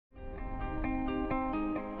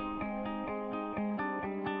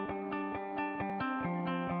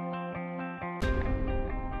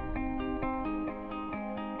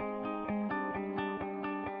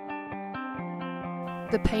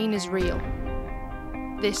The pain is real.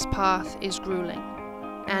 This path is grueling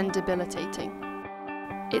and debilitating.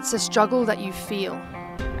 It's a struggle that you feel.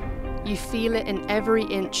 You feel it in every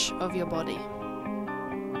inch of your body.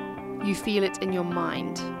 You feel it in your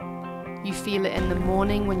mind. You feel it in the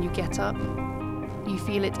morning when you get up. You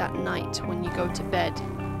feel it at night when you go to bed.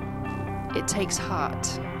 It takes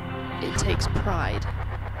heart. It takes pride.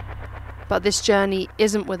 But this journey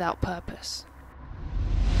isn't without purpose.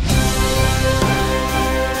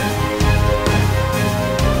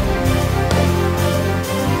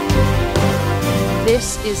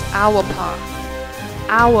 This is our path,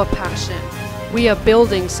 our passion. We are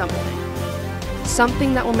building something.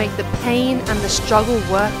 Something that will make the pain and the struggle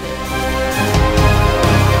worth it.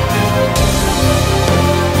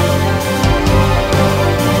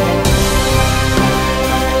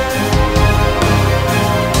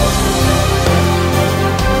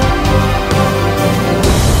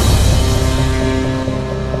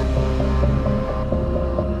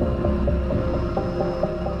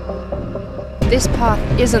 This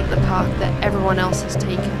path isn't the path that everyone else has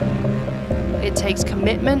taken. It takes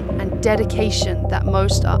commitment and dedication that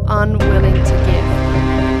most are unwilling to give.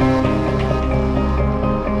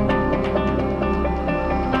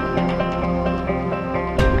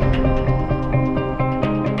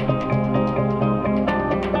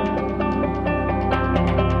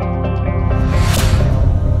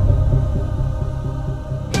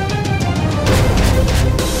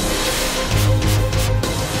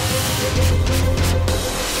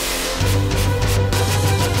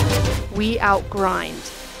 We outgrind,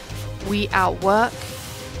 we outwork,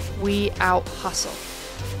 we outhustle.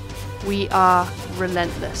 We are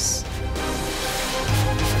relentless.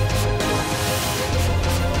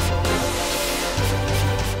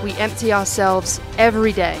 We empty ourselves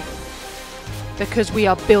every day because we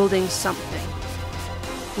are building something.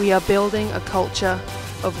 We are building a culture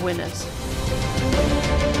of winners.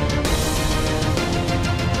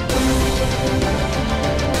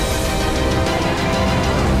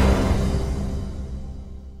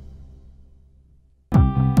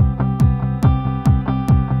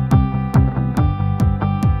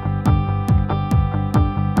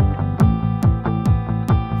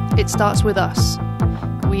 It starts with us.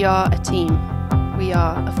 We are a team. We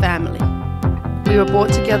are a family. We were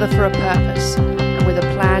brought together for a purpose and with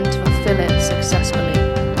a plan to fulfill it successfully.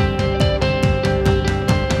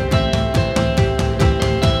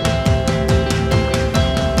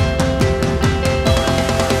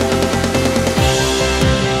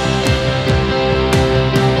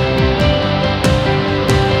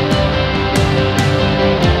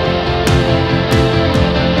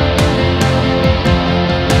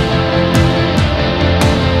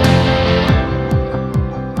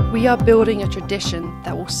 We are building a tradition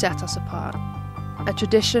that will set us apart. A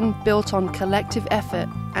tradition built on collective effort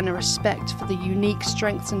and a respect for the unique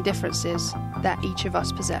strengths and differences that each of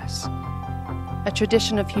us possess. A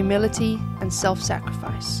tradition of humility and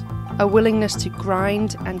self-sacrifice. A willingness to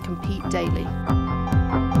grind and compete daily.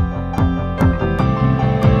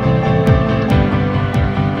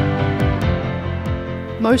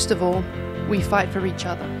 Most of all, we fight for each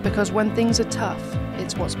other because when things are tough,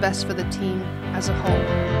 it's what's best for the team as a whole.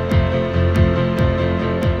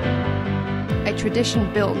 A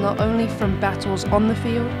tradition built not only from battles on the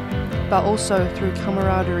field, but also through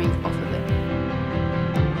camaraderie off of it.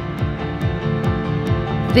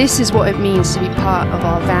 This is what it means to be part of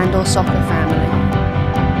our Vandals soccer family.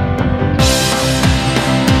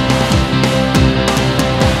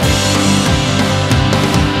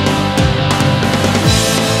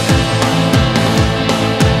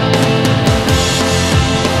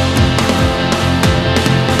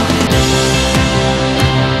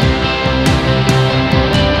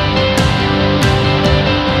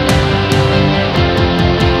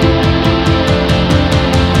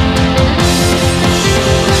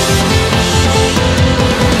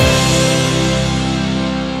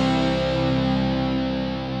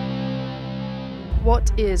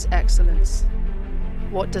 What is excellence?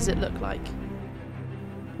 What does it look like?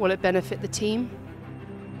 Will it benefit the team?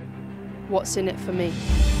 What's in it for me?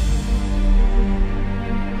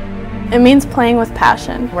 It means playing with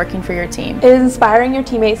passion. Working for your team. It is inspiring your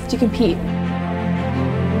teammates to compete.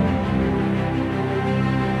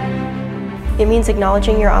 It means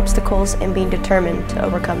acknowledging your obstacles and being determined to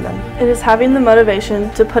overcome them. It is having the motivation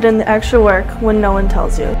to put in the extra work when no one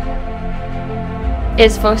tells you. It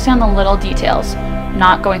is focusing on the little details,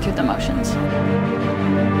 not going through the motions.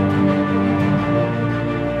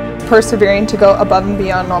 Persevering to go above and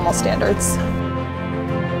beyond normal standards.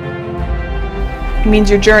 It means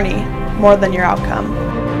your journey more than your outcome.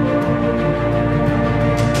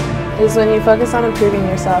 is when you focus on improving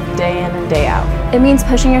yourself day in and day out. It means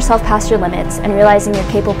pushing yourself past your limits and realizing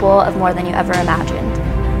you're capable of more than you ever imagined.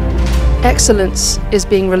 Excellence is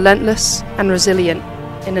being relentless and resilient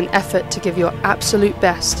in an effort to give your absolute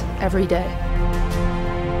best every day.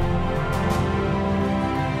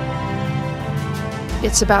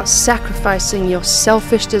 It's about sacrificing your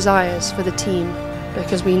selfish desires for the team,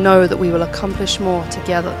 because we know that we will accomplish more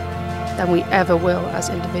together than we ever will as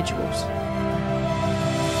individuals.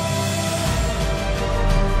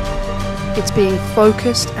 It's being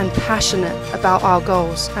focused and passionate about our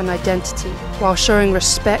goals and identity while showing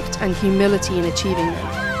respect and humility in achieving them.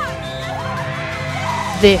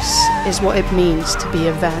 This is what it means to be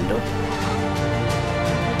a Vandal.